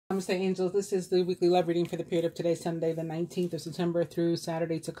Namaste, angels. This is the weekly love reading for the period of today, Sunday, the 19th of September through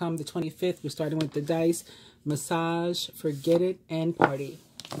Saturday to come, the 25th. We're starting with the dice, massage, forget it, and party.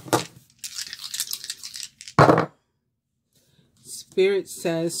 Spirit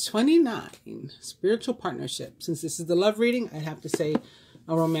says 29, spiritual partnership. Since this is the love reading, I have to say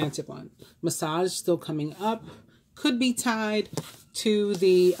a romantic one. Massage still coming up. Could be tied to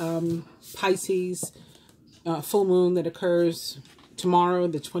the Pisces full moon that occurs tomorrow,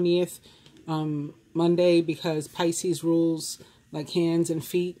 the 20th, Monday, because Pisces rules like hands and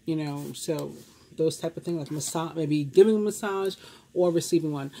feet, you know, so those type of things, like massage, maybe giving a massage or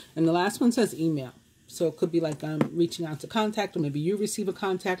receiving one. And the last one says email. So it could be like reaching out to contact, or maybe you receive a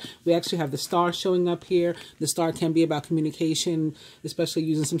contact. We actually have the star showing up here. The star can be about communication, especially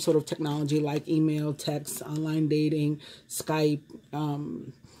using some sort of technology like email, text, online dating, Skype,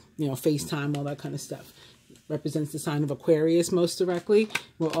 you know, FaceTime, all that kind of stuff. Represents the sign of Aquarius most directly.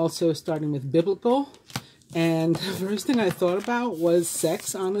 We're also starting with biblical. And the first thing I thought about was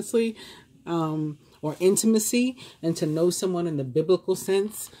sex, honestly, or intimacy, and to know someone in the biblical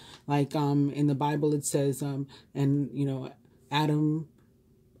sense. Like in the Bible it says, and you know, Adam's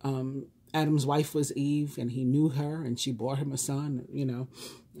wife was Eve, and he knew her, and she bore him a son. You know,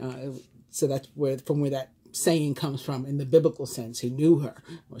 so that's where that saying comes from in the biblical sense. He knew her,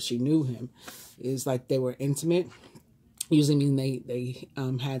 or she knew him, is like they were intimate. Usually mean they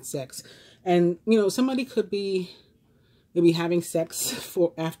had sex, and you know, somebody could be maybe having sex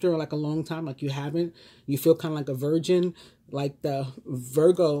after like a long time, like you haven't. You feel kind of like a virgin. Like the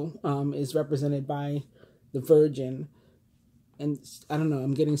Virgo is represented by the Virgin. And I don't know,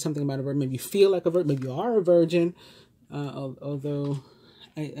 I'm getting something about a virgin. Maybe you feel like a virgin, maybe you are a virgin. Although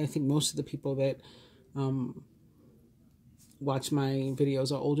I think most of the people that watch my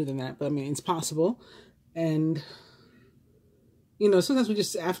videos are older than that. But I mean, it's possible. And, you know, sometimes we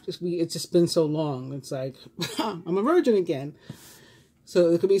just, it's just been so long. It's like, I'm a virgin again.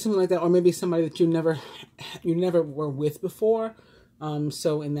 So it could be something like that, or maybe somebody that you never were with before.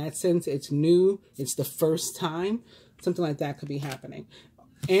 So in that sense, it's new. It's the first time. Something like that could be happening.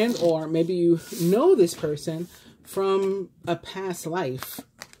 And or maybe you know this person from a past life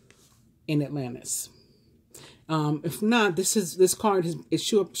in Atlantis. If not, this card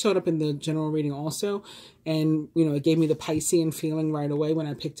showed up in the general reading also, and you know, it gave me the Piscean feeling right away when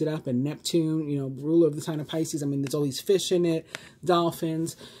I picked it up. And Neptune, you know, ruler of the sign of Pisces. I mean, there's always fish in it,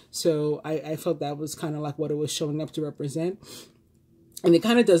 dolphins. So I felt that was kind of like what it was showing up to represent, and it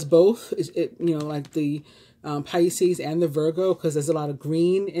kind of does both. It you know, like the Pisces and the Virgo, because there's a lot of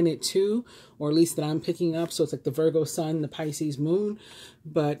green in it too, or at least that I'm picking up. So it's like the Virgo sun, the Pisces moon,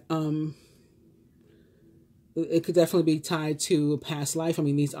 but it could definitely be tied to a past life. I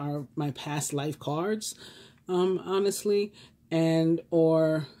mean, these are my past life cards, honestly, and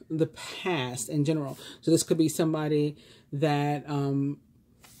or the past in general. So this could be somebody that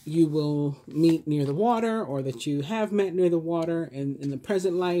you will meet near the water, or that you have met near the water in the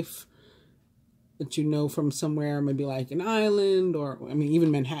present life, that you know from somewhere, maybe like an island, or I mean,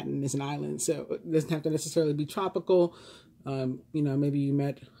 even Manhattan is an island, so it doesn't have to necessarily be tropical. You know, maybe you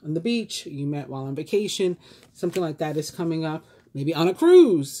met on the beach, you met while on vacation, something like that is coming up, maybe on a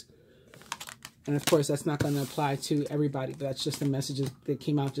cruise. And of course, that's not going to apply to everybody, but that's just the messages that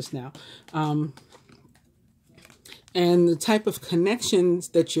came out just now. And the type of connections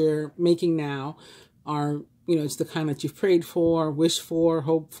that you're making now are, you know, it's the kind that you've prayed for, wished for,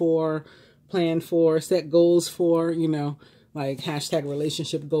 hoped for, planned for, set goals for, you know, like hashtag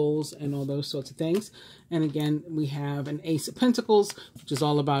relationship goals and all those sorts of things. And again, we have an Ace of Pentacles, which is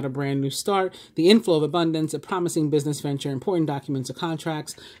all about a brand new start, the inflow of abundance, a promising business venture, important documents or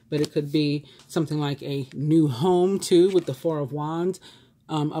contracts. But it could be something like a new home too, with the Four of Wands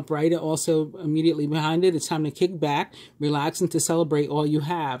upright. Also immediately behind it, it's time to kick back, relax, and to celebrate all you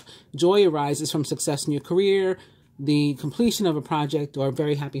have. Joy arises from success in your career, the completion of a project, or a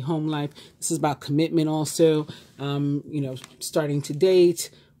very happy home life. This is about commitment also, you know, starting to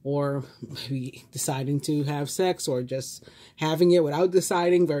date, or maybe deciding to have sex, or just having it without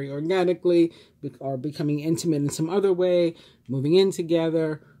deciding, very organically, or becoming intimate in some other way, moving in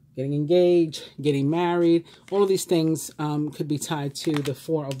together, getting engaged, getting married. All of these things could be tied to the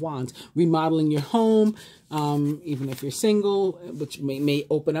Four of Wands. Remodeling your home, even if you're single, which may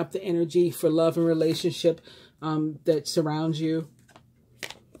open up the energy for love and relationship that surrounds you.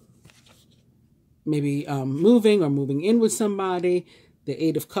 Maybe moving or moving in with somebody. The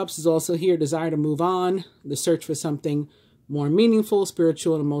Eight of Cups is also here. Desire to move on. The search for something more meaningful,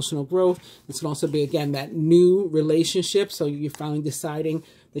 spiritual and emotional growth. This can also be, again, that new relationship. So you're finally deciding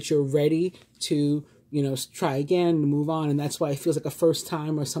that you're ready to you know, try again, move on. And that's why it feels like a first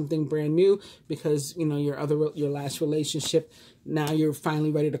time or something brand new, because, you know, your last relationship, now you're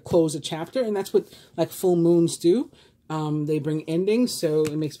finally ready to close a chapter. And that's what like full moons do. They bring endings, so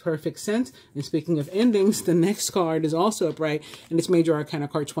it makes perfect sense. And speaking of endings, the next card is also upright, and it's Major Arcana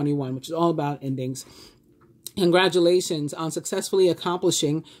card 21, which is all about endings. Congratulations on successfully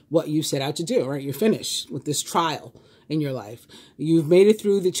accomplishing what you set out to do, right? You're finished with this trial in your life. You've made it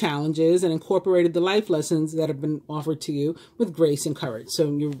through the challenges and incorporated the life lessons that have been offered to you with grace and courage.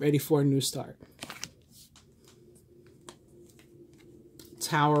 So you're ready for a new start.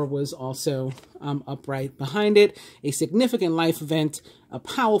 Tower was also upright behind it. A significant life event, a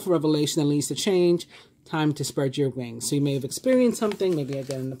powerful revelation that leads to change. Time to spread your wings. So you may have experienced something, maybe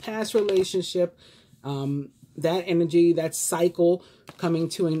again in the past relationship. That energy, that cycle coming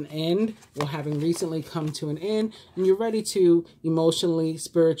to an end, or having recently come to an end, and you're ready to emotionally,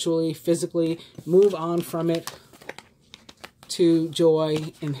 spiritually, physically move on from it to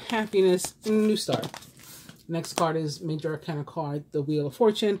joy and happiness and a new start. Next card is Major Arcana card, the Wheel of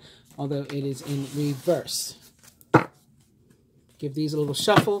Fortune, although it is in reverse. Give these a little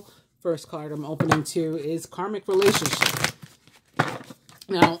shuffle. First card I'm opening to is Karmic Relationship.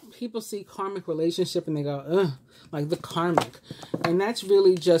 Now, people see karmic relationship and they go, ugh, like the karmic. And that's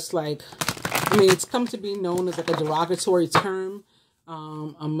really just like, I mean, it's come to be known as like a derogatory term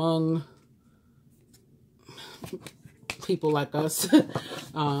among people like us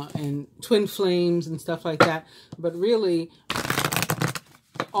and twin flames and stuff like that. But really,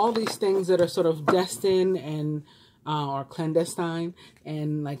 all these things that are sort of destined and or clandestine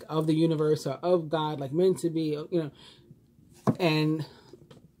and like of the universe or of God, like meant to be, you know, and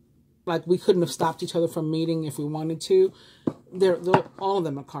like we couldn't have stopped each other from meeting if we wanted to. They're all of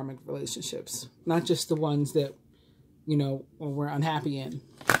them are karmic relationships, not just the ones that, you know, we're unhappy in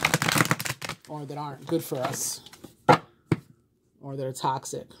or that aren't good for us or that are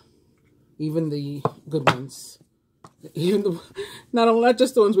toxic. Even the good ones, even the not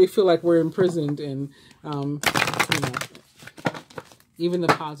just the ones we feel like we're imprisoned in. You know, even the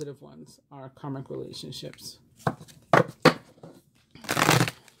positive ones are karmic relationships.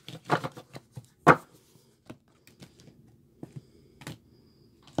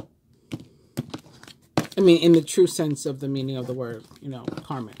 I mean, in the true sense of the meaning of the word, you know,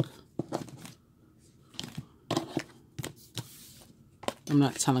 karmic. I'm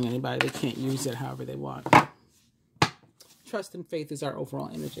not telling anybody they can't use it however they want. Trust and faith is our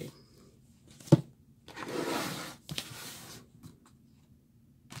overall energy.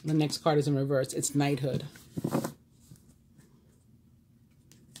 The next card is in reverse. It's Knighthood.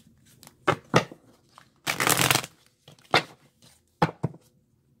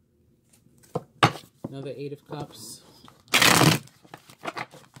 Another Eight of Cups.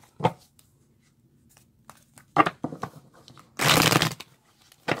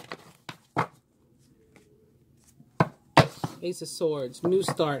 Ace of Swords. New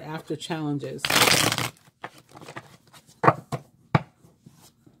start after challenges.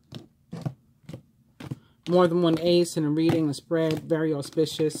 More than one ace in a reading, a spread. Very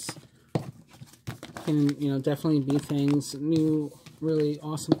auspicious. Can, you know, definitely be things. New, really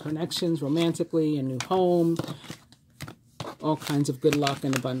awesome connections romantically, a new home, all kinds of good luck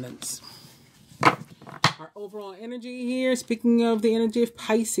and abundance. Our overall energy here, speaking of the energy of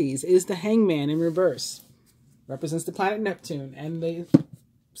Pisces, is the Hangman in reverse. Represents the planet Neptune and the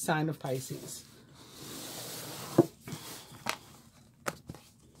sign of Pisces.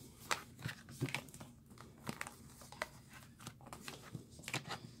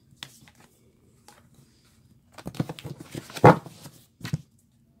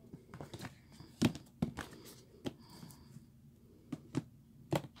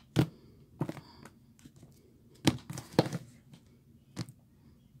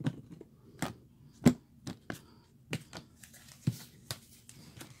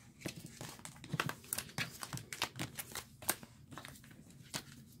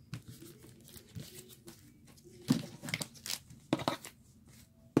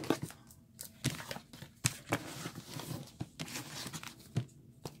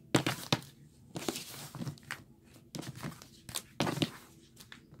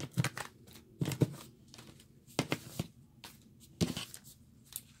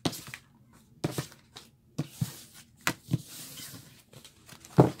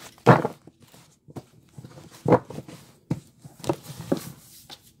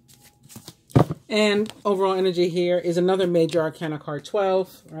 And overall energy here is another Major Arcana card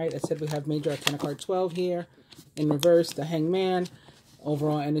 12, right? I said we have Major Arcana card 12 here. In reverse, the Hangman.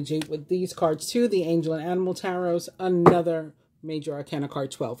 Overall energy with these cards too, the Angel and Animal Tarots. Another Major Arcana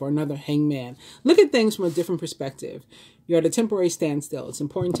card 12, or another Hangman. Look at things from a different perspective. You're at a temporary standstill. It's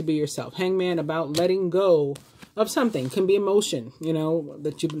important to be yourself. Hangman, about letting go of something. Can be emotion, you know,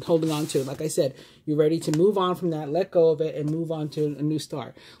 that you've been holding on to. Like I said, you're ready to move on from that, let go of it, and move on to a new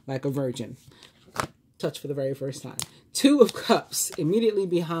start, like a virgin. Touch for the very first time. Two of Cups, immediately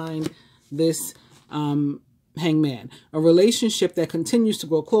behind this Hangman. A relationship that continues to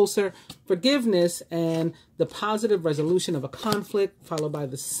grow closer, forgiveness, and the positive resolution of a conflict, followed by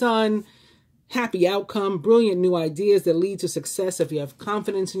the Sun. Happy outcome, brilliant new ideas that lead to success if you have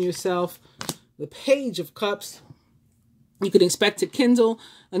confidence in yourself. The Page of Cups. You can expect to kindle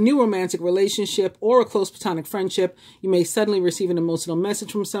a new romantic relationship or a close platonic friendship. You may suddenly receive an emotional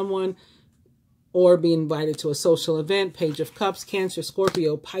message from someone or be invited to a social event. Page of Cups, Cancer,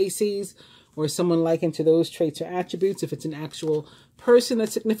 Scorpio, Pisces, or someone likened to those traits or attributes if it's an actual person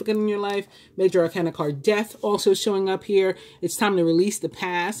that's significant in your life. Major Arcana card Death also showing up here. It's time to release the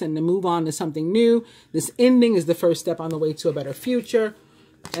past and to move on to something new. This ending is the first step on the way to a better future.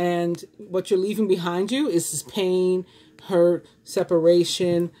 And what you're leaving behind you is this pain, hurt,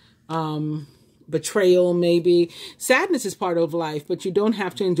 separation, betrayal maybe. Sadness is part of life, but you don't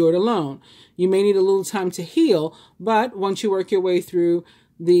have to endure it alone. You may need a little time to heal, but once you work your way through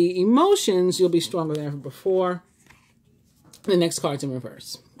the emotions, you'll be stronger than ever before. The next card's in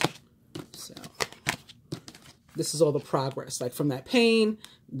reverse. So this is all the progress, like from that pain,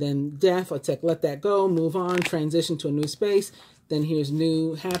 then death. Let's let that go, move on, transition to a new space. Then here's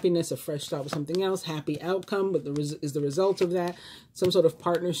new happiness, a fresh start with something else, happy outcome, but is the result of that some sort of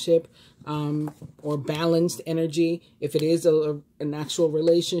partnership or balanced energy. If it is an actual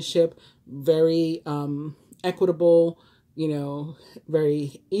relationship, very equitable, you know,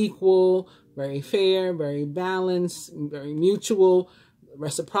 very equal, very fair, very balanced, very mutual,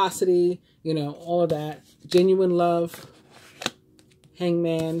 reciprocity, you know, all of that. Genuine love.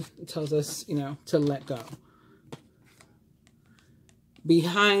 Hangman tells us, you know, to let go.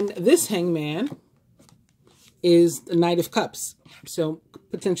 Behind this Hangman is the Knight of Cups. So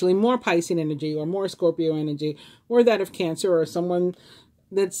potentially more Piscean energy or more Scorpio energy, or that of Cancer, or someone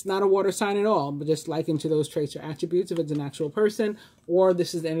that's not a water sign at all, but just likened to those traits or attributes if it's an actual person. Or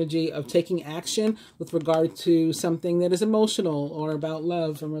this is the energy of taking action with regard to something that is emotional or about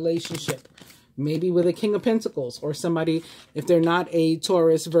love and relationship. Maybe with a King of Pentacles, or somebody, if they're not a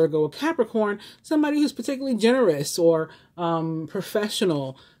Taurus, Virgo, or Capricorn, somebody who's particularly generous or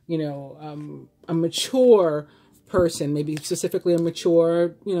professional, you know, a mature person, maybe specifically a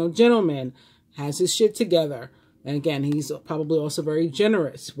mature, you know, gentleman, has his shit together. And again, he's probably also very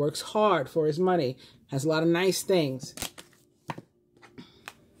generous, works hard for his money, has a lot of nice things.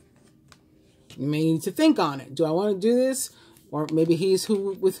 You may need to think on it. Do I want to do this? Or maybe he's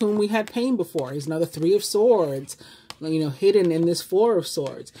with whom we had pain before. He's another Three of Swords, you know, hidden in this Four of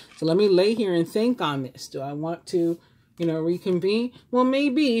Swords. So let me lay here and think on this. Do I want to, you know, reconvene? Well,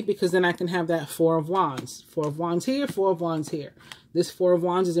 maybe, because then I can have that Four of Wands. Four of Wands here, Four of Wands here. This Four of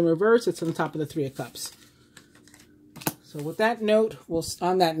Wands is in reverse. It's on top of the Three of Cups. So with that note,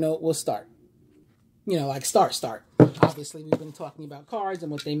 on that note, we'll start. You know, like start. Obviously, we've been talking about cards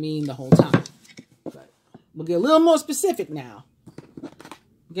and what they mean the whole time. But we'll get a little more specific now.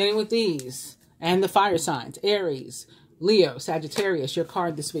 Getting with these. And the fire signs. Aries, Leo, Sagittarius. Your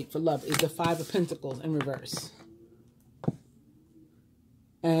card this week for love is the Five of Pentacles in reverse.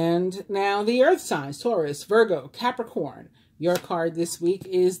 And now the earth signs. Taurus, Virgo, Capricorn. Your card this week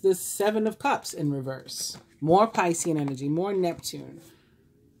is the Seven of Cups in reverse. More Piscean energy, more Neptune.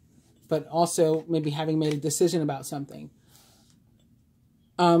 But also maybe having made a decision about something.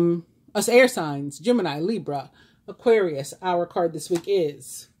 Us air signs, Gemini, Libra, Aquarius. Our card this week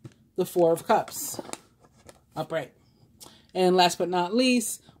is the Four of Cups. Upright. And last but not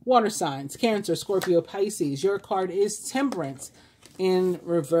least, water signs, Cancer, Scorpio, Pisces. Your card is Temperance in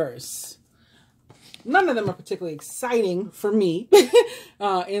reverse. None of them are particularly exciting for me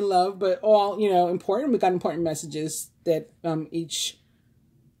in love, but all, you know, important. We got important messages that each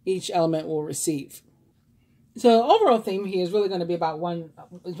element will receive. So overall theme here is really going to be about one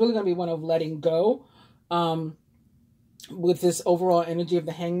of letting go. With this overall energy of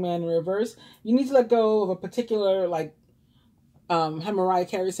the Hangman in reverse, you need to let go of a particular, like, how Mariah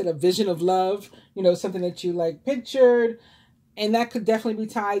Carey said, a vision of love. You know, something that you like pictured. And that could definitely be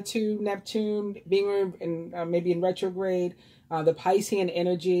tied to Neptune being maybe in retrograde. The Piscean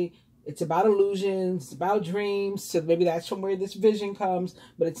energy, it's about illusions, it's about dreams. So maybe that's from where this vision comes.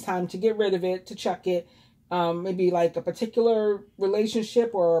 But it's time to get rid of it, to chuck it. Maybe like a particular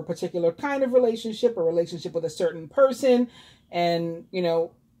relationship or a particular kind of relationship, or relationship with a certain person. And, you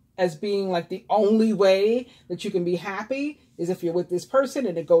know, as being like the only way that you can be happy is if you're with this person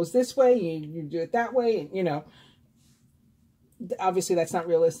and it goes this way, you do it that way, and you know, obviously that's not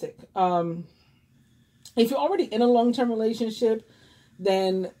realistic. If you're already in a long-term relationship,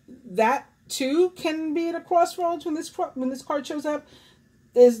 then that too can be at a crossroads when this card shows up.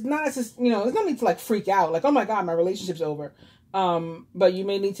 There's not, you know, there's no need to like freak out, like, oh my God, my relationship's over. But you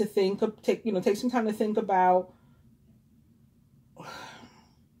may need to take some time to think about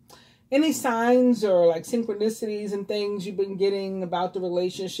any signs or like synchronicities and things you've been getting about the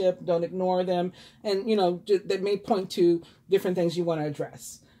relationship. Don't ignore them. And, you know, that may point to different things you want to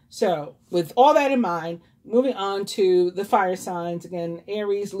address. So with all that in mind, moving on to the fire signs. Again,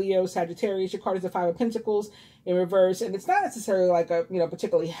 Aries, Leo, Sagittarius. Your card is the Five of Pentacles in reverse. And it's not necessarily like a, you know,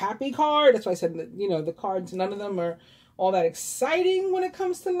 particularly happy card. That's why I said that, you know, the cards, none of them are all that exciting when it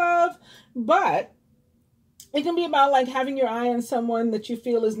comes to love. But it can be about like having your eye on someone that you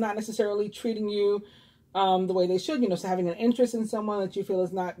feel is not necessarily treating you the way they should. You know, so having an interest in someone that you feel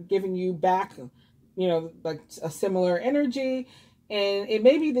is not giving you back, you know, like a similar energy. And it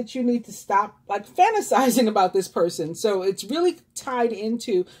may be that you need to stop like fantasizing about this person. So it's really tied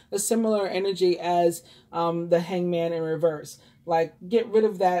into a similar energy as the Hangman in reverse. Like get rid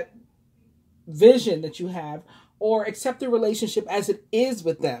of that vision that you have, or accept the relationship as it is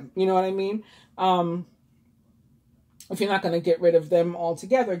with them. You know what I mean? If you're not going to get rid of them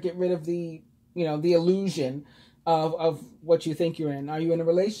altogether, get rid of the, you know, the illusion of what you think you're in. Are you in a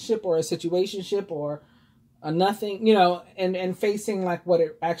relationship or a situationship or a nothing, you know, and facing like what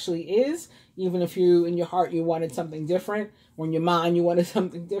it actually is, even if you, in your heart, you wanted something different, or in your mind, you wanted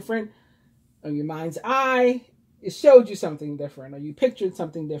something different, or your mind's eye, it showed you something different, or you pictured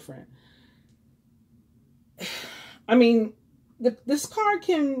something different. I mean, this card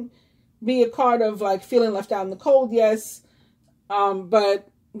can be a card of like feeling left out in the cold, yes. But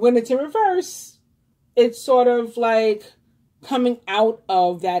when it's in reverse, it's sort of like coming out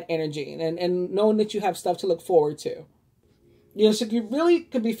of that energy and knowing that you have stuff to look forward to. You know, so you really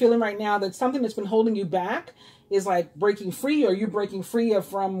could be feeling right now that something that's been holding you back is like breaking free, or you breaking free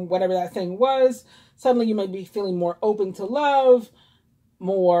from whatever that thing was. Suddenly you might be feeling more open to love,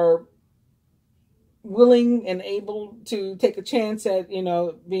 more willing and able to take a chance at, you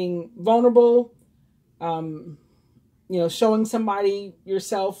know, being vulnerable, you know, showing somebody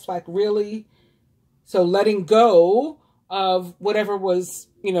yourself like really. So letting go of whatever was,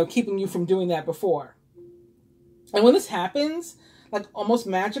 you know, keeping you from doing that before. And when this happens, like almost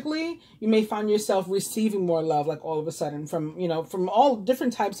magically, you may find yourself receiving more love, like all of a sudden from, you know, from all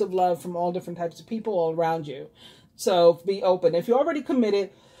different types of love, from all different types of people all around you. So be open. If you're already committed,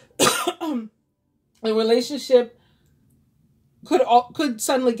 a relationship could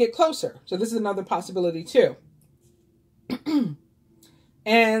suddenly get closer. So this is another possibility too.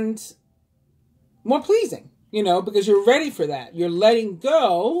 And more pleasing, you know, because you're ready for that. You're letting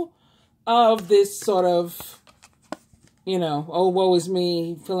go of this sort of, you know, oh, woe is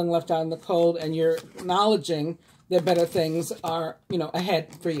me, feeling left out in the cold, and you're acknowledging that better things are, you know,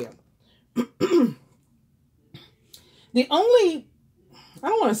 ahead for you. The only, I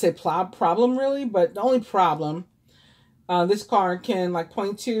don't want to say problem really, but the only problem this card can like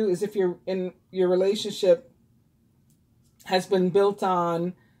point to is if you're in your relationship has been built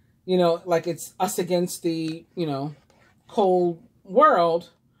on, you know, like it's us against the, you know, cold world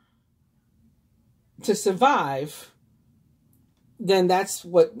to survive, then that's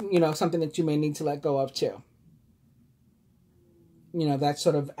what, you know, something that you may need to let go of too. You know, that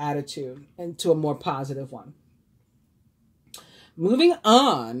sort of attitude, and to a more positive one. Moving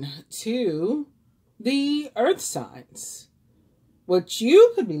on to the earth signs. What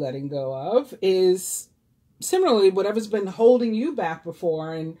you could be letting go of is similarly whatever's been holding you back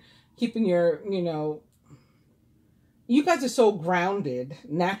before and keeping your, you know, you guys are so grounded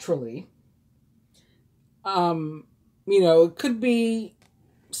naturally. You know, it could be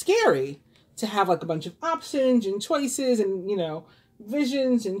scary to have like a bunch of options and choices and, you know,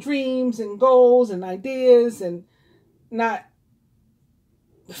 visions and dreams and goals and ideas, and not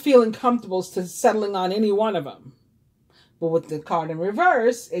feeling comfortable to settling on any one of them. But with the card in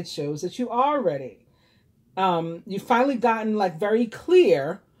reverse, it shows that you are ready. You've finally gotten like very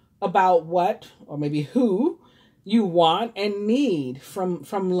clear about what, or maybe who you want and need from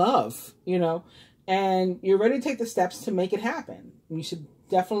love, you know, and you're ready to take the steps to make it happen. You should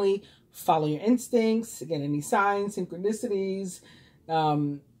definitely follow your instincts. Again, any signs, synchronicities,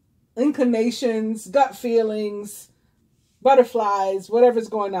 inclinations, gut feelings, butterflies, whatever's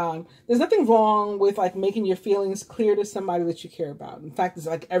going on. There's nothing wrong with like making your feelings clear to somebody that you care about. In fact, there's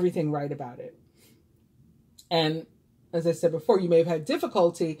like everything right about it. And as I said before, you may have had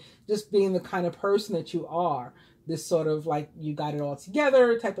difficulty just being the kind of person that you are. This sort of like you got it all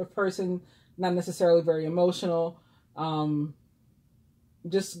together type of person, not necessarily very emotional,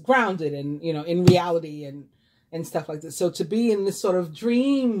 just grounded and, you know, in reality and stuff like this. So to be in this sort of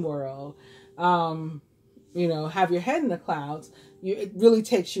dream world, you know, have your head in the clouds, it really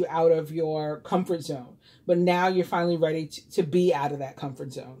takes you out of your comfort zone. But now you're finally ready to be out of that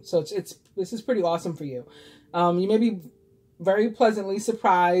comfort zone. So this is pretty awesome for you. You may be very pleasantly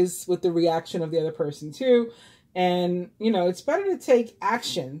surprised with the reaction of the other person too. And, you know, it's better to take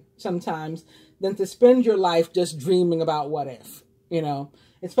action sometimes than to spend your life just dreaming about what if, you know,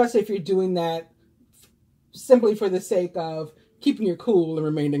 especially if you're doing that simply for the sake of keeping your cool and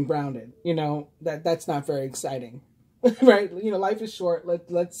remaining grounded. You know, that's not very exciting, right? You know, life is short.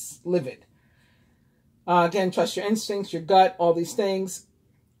 Let's live it. Again, trust your instincts, your gut, all these things.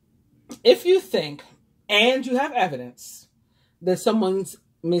 If you think, and you have evidence that someone's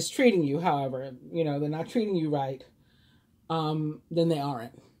mistreating you, however, you know, they're not treating you right, then they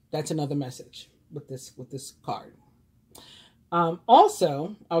aren't. That's another message with this card.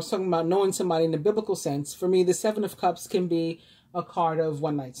 Also, I was talking about knowing somebody in the biblical sense. For me, the Seven of Cups can be a card of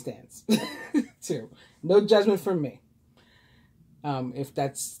one-night stands, too. No judgment from me, if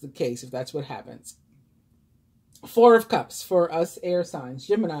that's the case, if that's what happens. Four of Cups for us air signs,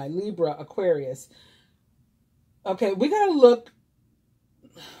 Gemini, Libra, Aquarius. Okay, we got to look.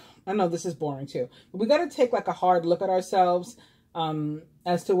 I know this is boring too, but we got to take like a hard look at ourselves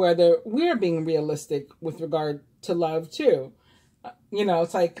as to whether we're being realistic with regard to love too. You know,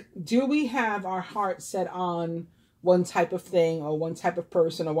 it's like, do we have our heart set on one type of thing or one type of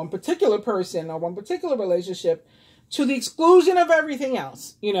person or one particular person or one particular relationship to the exclusion of everything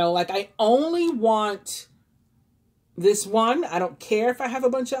else? You know, like I only want this one. I don't care if I have a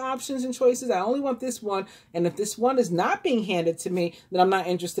bunch of options and choices. I only want this one. And if this one is not being handed to me, then I'm not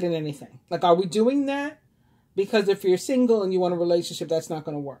interested in anything. Like, are we doing that? Because if you're single and you want a relationship, that's not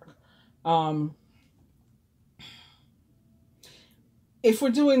going to work. If we're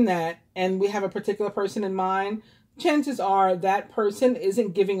doing that and we have a particular person in mind, chances are that person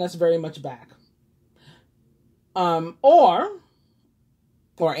isn't giving us very much back. Or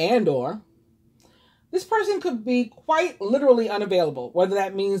this person could be quite literally unavailable, whether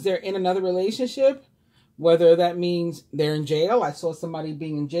that means they're in another relationship, whether that means they're in jail. I saw somebody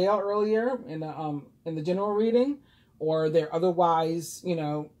being in jail earlier in the general reading, or they're otherwise, you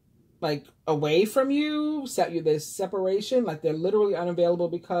know, like away from you, there's separation, like they're literally unavailable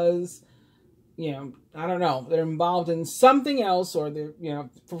because, you know, I don't know, they're involved in something else, or they're, you know,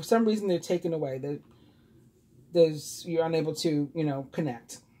 for some reason they're taken away. You're unable to, you know,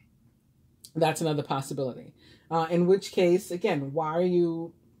 connect. That's another possibility. In which case, again, why are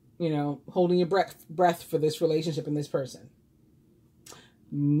you, you know, holding your breath for this relationship and this person?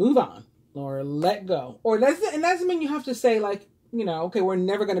 Move on or let go. Or that doesn't mean you have to say like, you know, okay, we're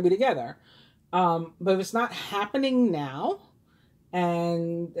never going to be together. But if it's not happening now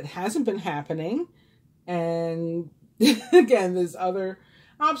and it hasn't been happening, and again, there's other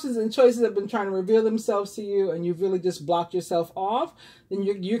options and choices have been trying to reveal themselves to you, and you've really just blocked yourself off, then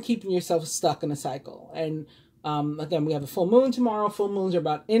you're keeping yourself stuck in a cycle. And again, we have a full moon tomorrow. Full moons are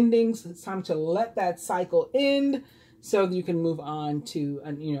about endings. It's time to let that cycle end so that you can move on to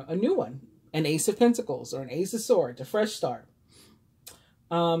a new one, an Ace of Pentacles or an Ace of Swords, a fresh start.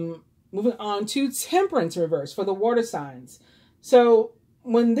 Moving on to Temperance reverse for the water signs. So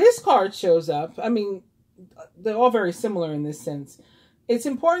when this card shows up, I mean, they're all very similar in this sense. It's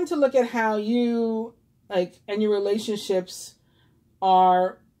important to look at how you, like, and your relationships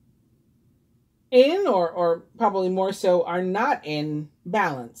are in, or probably more so, are not in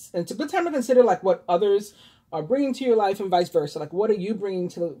balance. And it's a good time to consider, like, what others are bringing to your life and vice versa. Like, what are you bringing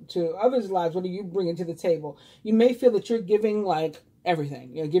to others' lives? What are you bringing to the table? You may feel that you're giving, like,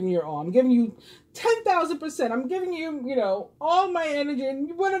 everything. You're giving your all. I'm giving you 10,000%. I'm giving you, you know, all my energy.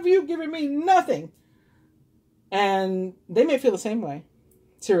 And what have you given me? Nothing. And they may feel the same way.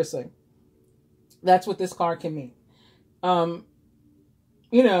 Seriously. That's what this card can mean.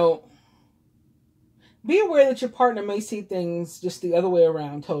 You know, be aware that your partner may see things just the other way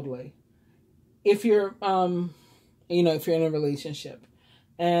around totally. If you're, you know, if you're in a relationship.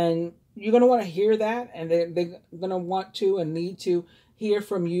 And you're going to want to hear that. And they're going to want to and need to hear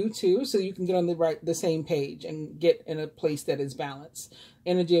from you too, so you can get on the same page and get in a place that is balanced.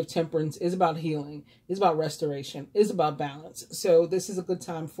 Energy of Temperance is about healing, is about restoration, is about balance. So this is a good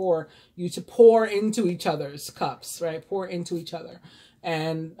time for you to pour into each other's cups, right? Pour into each other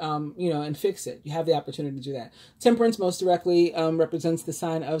and, you know, and fix it. You have the opportunity to do that. Temperance most directly represents the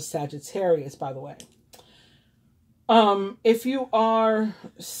sign of Sagittarius, by the way. If you are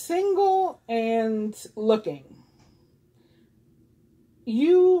single and looking,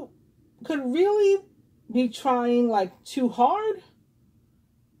 you could really be trying like too hard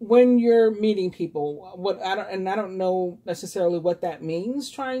when you're meeting people. I don't know necessarily what that means,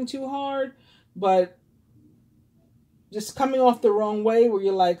 trying too hard, but just coming off the wrong way where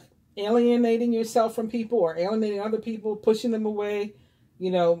you're like alienating yourself from people or alienating other people, pushing them away,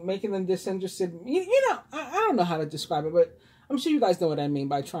 making them disinterested. I don't know how to describe it, but I'm sure you guys know what I mean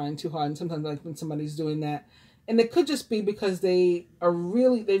by trying too hard. And sometimes like when somebody's doing that, and it could just be because they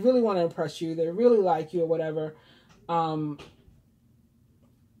really want to impress you. They really like you or whatever. But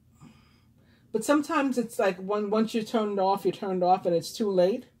sometimes it's like once you're turned off and it's too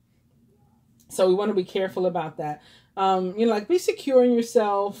late. So we want to be careful about that. Like be secure in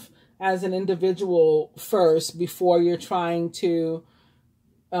yourself as an individual first before you're trying to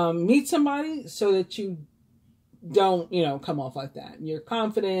meet somebody, so that you don't, come off like that. You're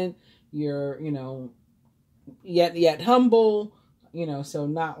confident, you're, yet humble, so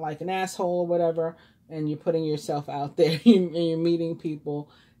not like an asshole or whatever, and you're putting yourself out there and you're meeting people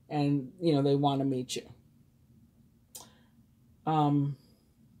and, they want to meet you.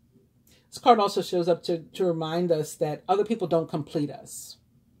 This card also shows up to remind us that other people don't complete us.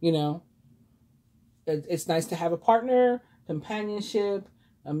 It's nice to have a partner, companionship,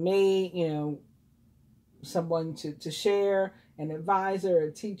 a mate, someone to share, an advisor,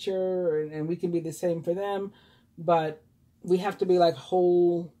 a teacher, and we can be the same for them. But we have to be like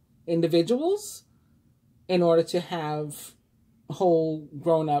whole individuals in order to have whole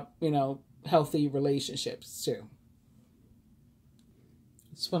grown up, healthy relationships too.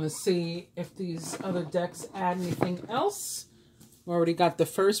 Just want to see if these other decks add anything else. We already got the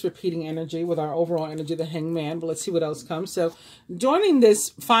first repeating energy with our overall energy, the Hangman, but let's see what else comes. So joining this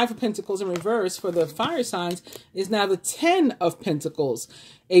Five of Pentacles in reverse for the fire signs is now the 10 of Pentacles.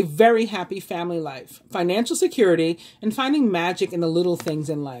 A very happy family life, financial security, and finding magic in the little things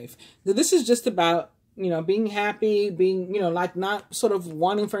in life. So this is just about, being happy, being, like not sort of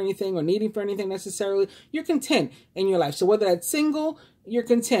wanting for anything or needing for anything necessarily. You're content in your life. So whether that's single, you're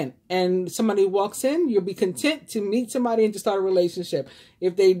content, and somebody walks in, you'll be content to meet somebody and to start a relationship.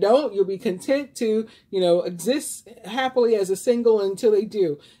 If they don't, you'll be content to, exist happily as a single until they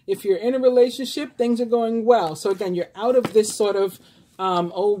do. If you're in a relationship, things are going well. So again, you're out of this sort of,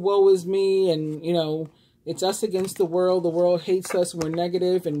 oh, woe is me, and, it's us against the world hates us, we're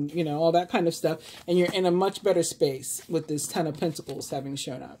negative, and, all that kind of stuff. And you're in a much better space with this 10 of Pentacles having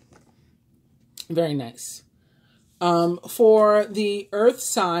shown up. Very nice. For the earth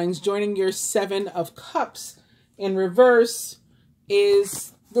signs, joining your 7 of Cups in reverse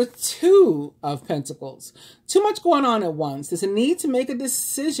is the 2 of Pentacles. Too much going on at once. There's a need to make a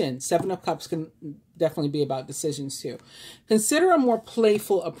decision. 7 of Cups can definitely be about decisions too. Consider a more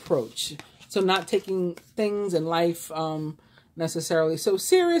playful approach. So not taking things in life necessarily so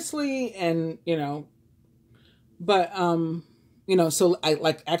seriously, and, but, so I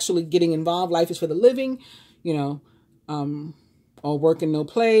like actually getting involved. Life is for the living, all work and no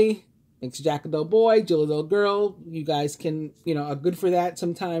play makes Jack a dull boy, Jill a dull girl. You guys can, are good for that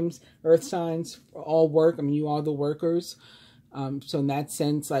sometimes. Earth signs, all work. I mean, you are the workers. So in that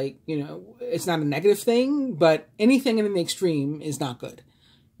sense, like, it's not a negative thing, but anything in the extreme is not good,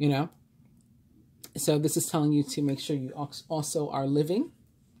 So this is telling you to make sure you also are living.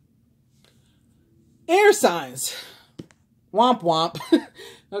 Air signs. Womp womp.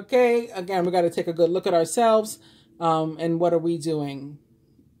 Okay, again, we got to take a good look at ourselves. And what are we doing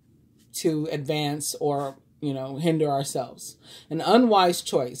to advance or, hinder ourselves? An unwise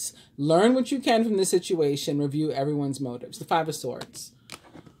choice. Learn what you can from this situation. Review everyone's motives. The 5 of Swords.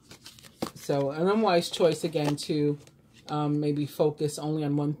 So an unwise choice, again, to maybe focus only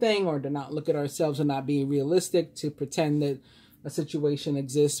on one thing, or to not look at ourselves and not be realistic, to pretend that a situation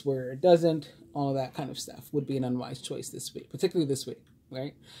exists where it doesn't. All that kind of stuff would be an unwise choice this week, particularly this week,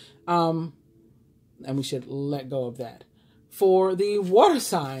 right? And we should let go of that. For the water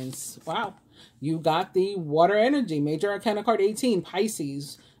signs, wow, you got the water energy. Major Arcana card 18,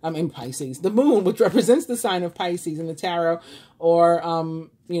 Pisces. Pisces, the moon, which represents the sign of Pisces in the tarot, or,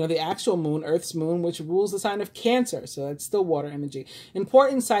 the actual moon, Earth's moon, which rules the sign of Cancer. So that's still water energy.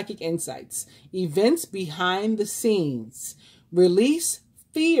 Important psychic insights. Events behind the scenes. Release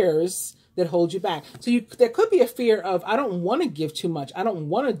fears that hold you back. So there could be a fear of, I don't want to give too much. I don't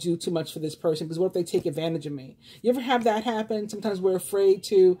want to do too much for this person, because what if they take advantage of me? You ever have that happen? Sometimes we're afraid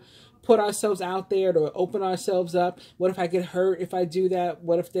to put ourselves out there, to open ourselves up. What if I get hurt if I do that?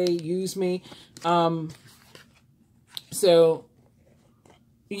 What if they use me? So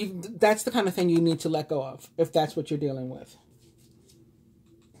that's the kind of thing you need to let go of if that's what you're dealing with.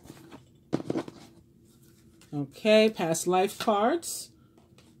 Okay, past life cards.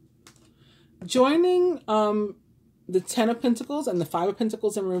 Joining the 10 of Pentacles and the 5 of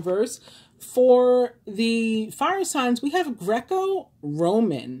Pentacles in reverse. For the fire signs, we have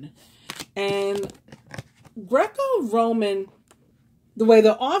Greco-Roman. And Greco-Roman, the way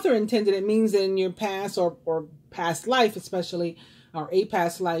the author intended it, means that in your past or past life, especially, or a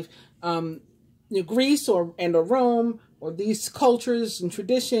past life, Greece or Rome, or these cultures and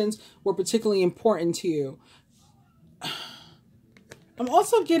traditions were particularly important to you. I'm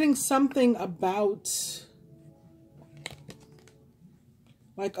also getting something about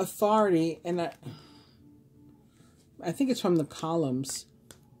like authority, and I think it's from the columns.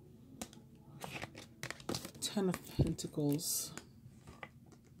 10 of Pentacles,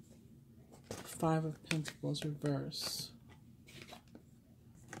 5 of Pentacles reverse.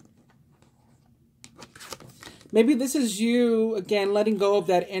 Maybe this is you, again, letting go of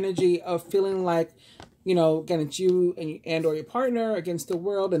that energy of feeling like, you know, again, it's you and or your partner against the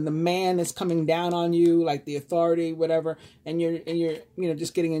world, and the man is coming down on you, like the authority, whatever, and you're you know,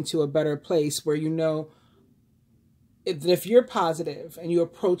 just getting into a better place where you know if you're positive and you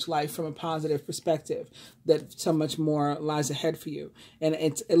approach life from a positive perspective, that so much more lies ahead for you. And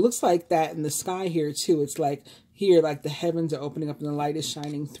it looks like that in the sky here too. It's like here, like the heavens are opening up and the light is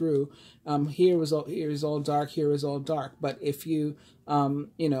shining through. Here is all dark. Here is all dark. But if you,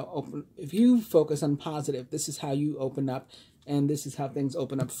 you know, if you focus on positive, this is how you open up, and this is how things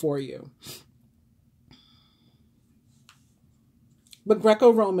open up for you. But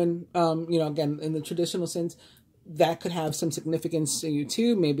Greco-Roman, you know, again, in the traditional sense, that could have some significance to you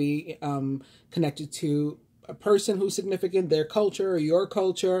too. Maybe connected to a person who's significant, their culture or your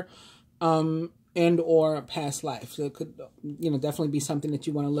culture, and or past life. So it could, you know, definitely be something that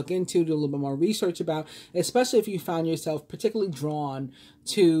you want to look into, do a little bit more research about, especially if you found yourself particularly drawn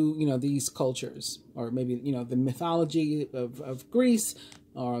to, you know, these cultures, or maybe, you know, the mythology of Greece,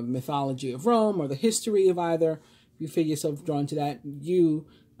 or the mythology of Rome, or the history of either. If you feel yourself drawn to that, you,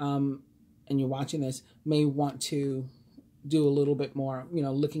 and you're watching this, may want to do a little bit more, you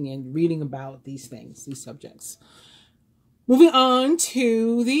know, looking and reading about these things, these subjects. Moving on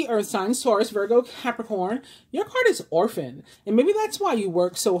to the earth signs, Taurus, Virgo, Capricorn. Your card is Orphan. And maybe that's why you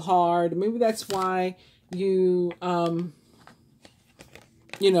work so hard. Maybe that's why you,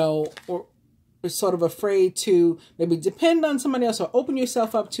 you know, or are sort of afraid to maybe depend on somebody else or open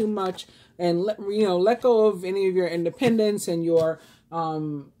yourself up too much, and let go of any of your independence and your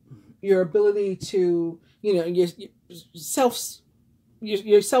ability to, you know, your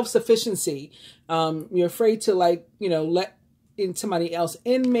self-sufficiency. You're afraid to, like, you know, let in somebody else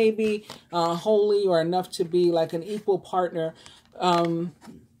in, maybe wholly or enough to be like an equal partner,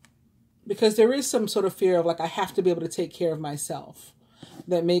 because there is some sort of fear of like, I have to be able to take care of myself.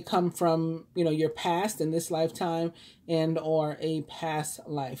 That may come from, you know, your past in this lifetime, and or a past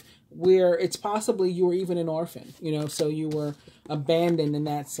life where it's possibly you were even an orphan, you know, so you were abandoned in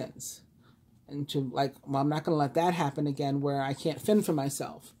that sense. And to like, well, I'm not going to let that happen again where I can't fend for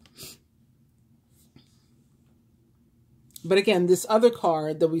myself. But again, this other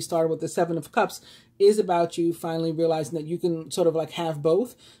card that we started with, the 7 of Cups, is about you finally realizing that you can sort of like have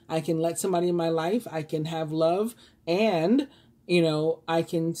both. I can let somebody in my life, I can have love, and, you know, I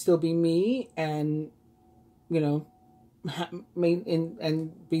can still be me and, you know,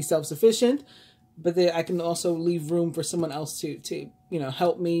 and be self-sufficient. But then I can also leave room for someone else to, you know,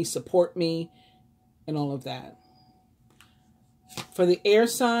 help me, support me, and all of that. For the air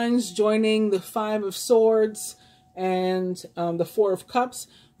signs, joining the 5 of Swords and the 4 of Cups,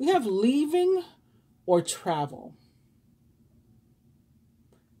 we have leaving or travel.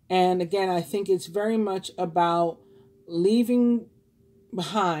 And again, I think it's very much about leaving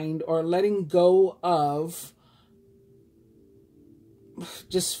behind or letting go of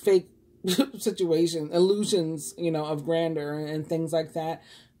just fake situation, illusions, you know, of grandeur and things like that.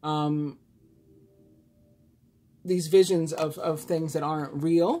 These visions of things that aren't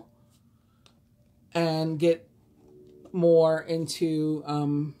real, and get more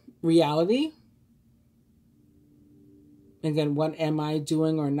into reality. Again, what am I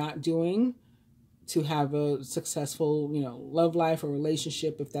doing or not doing to have a successful, you know, love life or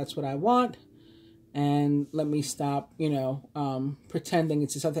relationship, if that's what I want? And let me stop, you know, pretending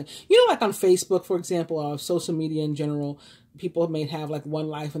it's something, you know, like on Facebook, for example, or social media in general, people may have like one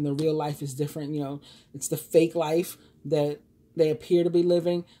life and the real life is different. You know, it's the fake life that they appear to be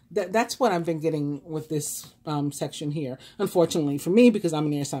living. That's what I've been getting with this section here. Unfortunately for me, because I'm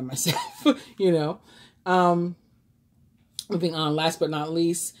an air sign myself, you know. Moving on, last but not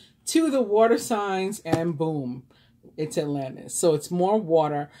least, to the water signs, and boom, it's Atlantis. So it's more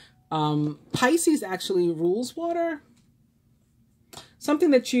water. Pisces actually rules water.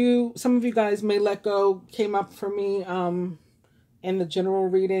 Something that some of you guys may let go came up for me in the general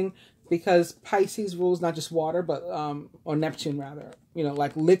reading, because Pisces rules not just water, but, or Neptune rather, you know,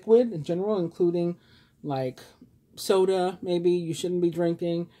 like liquid in general, including like soda, maybe you shouldn't be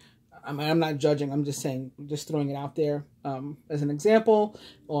drinking. I mean, I'm not judging, I'm just saying, just throwing it out there as an example,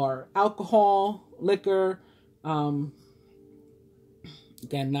 or alcohol, liquor. Again,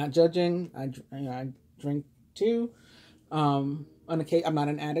 not judging. I drink too. On occasion, I'm not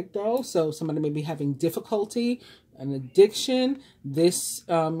an addict though, so somebody may be having difficulty, an addiction. This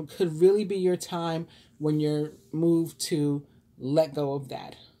could really be your time when you're moved to let go of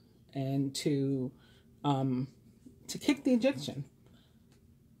that and to kick the addiction.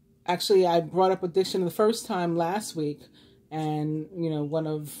 Actually, I brought up addiction the first time last week, and you know, one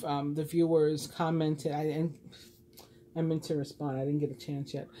of the viewers commented. I meant to respond. I didn't get a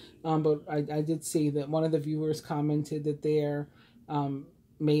chance yet, but I did see that one of the viewers commented that their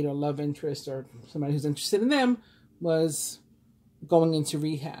mate or love interest, or somebody who's interested in them, was going into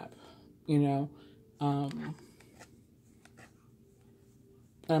rehab. You know,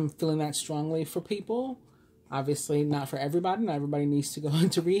 I'm feeling that strongly for people. Obviously not for everybody. Not everybody needs to go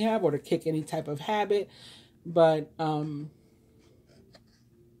into rehab or to kick any type of habit, but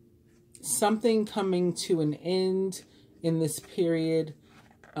something coming to an end in this period,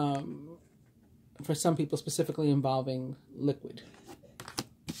 for some people specifically involving liquid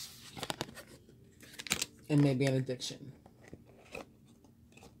and maybe an addiction.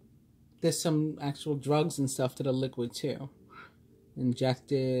 There's some actual drugs and stuff that are liquid too,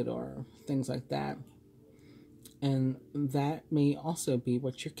 injected or things like that. And that may also be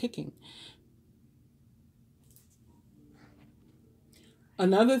what you're kicking.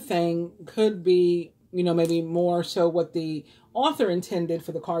 Another thing could be, you know, maybe more so what the author intended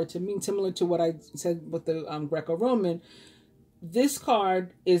for the card to mean, similar to what I said with the Greco-Roman. This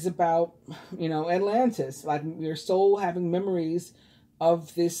card is about, you know, Atlantis, like your soul having memories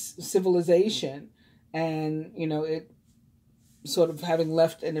of this civilization, and, you know, it sort of having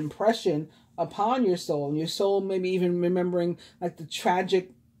left an impression upon your soul, and your soul maybe even remembering like the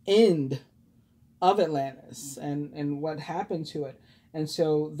tragic end of Atlantis and what happened to it. And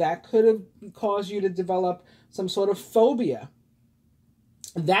so that could have caused you to develop some sort of phobia.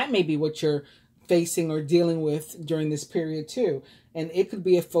 That may be what you're facing or dealing with during this period too. And it could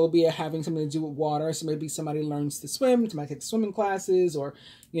be a phobia having something to do with water. So maybe somebody learns to swim, somebody takes swimming classes, or,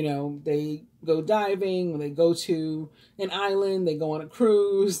 you know, they go diving, or they go to an island, they go on a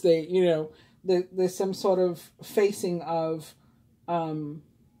cruise, they, you know, there's some sort of facing of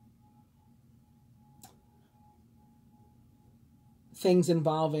things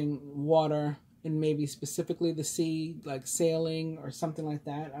involving water, and maybe specifically the sea, like sailing or something like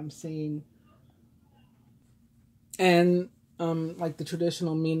that, I'm seeing. And like the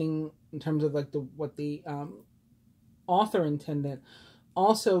traditional meaning in terms of like what the author intended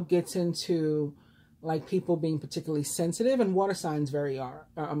also gets into like people being particularly sensitive, and water signs are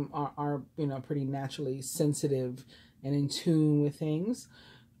you know, pretty naturally sensitive and in tune with things.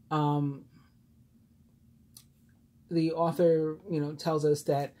 The author, you know, tells us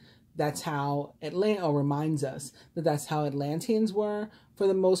that that's how or reminds us that that's how Atlanteans were, for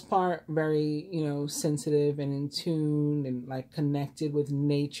the most part, very, you know, sensitive and in tune and like connected with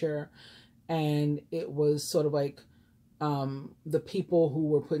nature. And it was sort of like the people who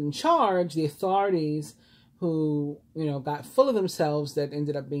were put in charge, the authorities, who, you know, got full of themselves, that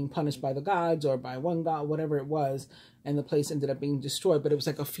ended up being punished by the gods or by one god, whatever it was, and the place ended up being destroyed. But it was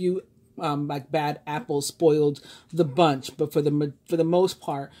like a few like bad apples spoiled the bunch. But for the most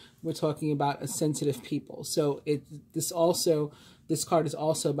part, we're talking about a sensitive people. So this card is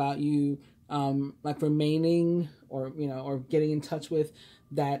also about you like remaining, or, you know, or getting in touch with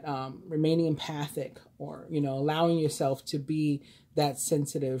that, remaining empathic, or, you know, allowing yourself to be that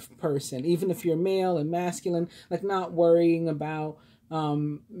sensitive person, even if you're male and masculine, like not worrying about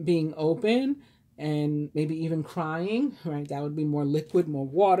being open and maybe even crying, right? That would be more liquid, more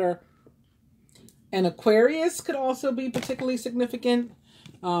water. And Aquarius could also be particularly significant,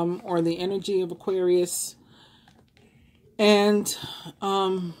 or the energy of Aquarius. And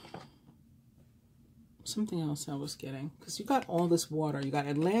something else I was getting, because you got all this water. You got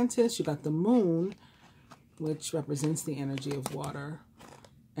Atlantis, you got the moon, which represents the energy of water.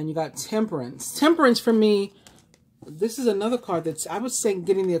 And you got Temperance. Temperance for me, this is another card that's, I was saying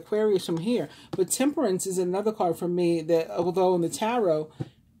getting the Aquarius from here, but Temperance is another card for me that, although in the tarot,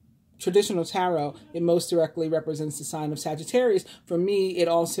 traditional tarot, it most directly represents the sign of Sagittarius. For me, it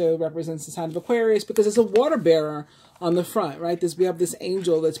also represents the sign of Aquarius because it's a water bearer on the front, right? We have this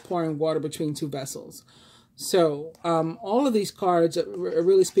angel that's pouring water between two vessels. So all of these cards are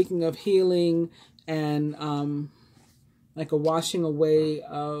really speaking of healing and like a washing away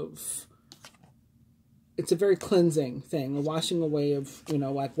of, it's a very cleansing thing, a washing away of, you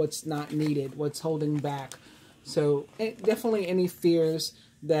know, like what's not needed, what's holding back. So definitely any fears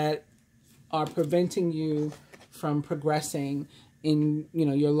that are preventing you from progressing in, you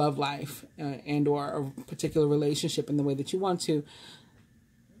know, your love life and or a particular relationship in the way that you want to,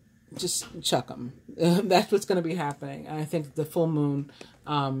 just chuck them. That's what's going to be happening. And I think the full moon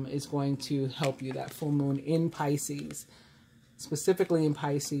is going to help you. That full moon in Pisces, specifically in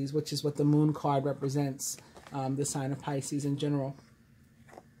Pisces, which is what the moon card represents, the sign of Pisces in general.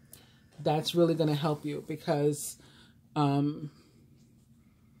 That's really going to help you because, again,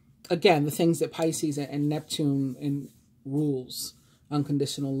 the things that Pisces and Neptune rules,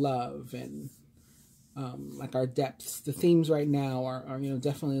 unconditional love and like our depths. The themes right now are you know,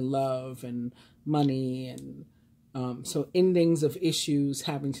 definitely love and money and so endings of issues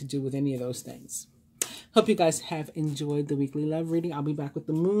having to do with any of those things. Hope you guys have enjoyed the weekly love reading. I'll be back with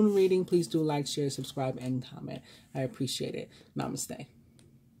the moon reading. Please do like, share, subscribe, and comment. I appreciate it. Namaste.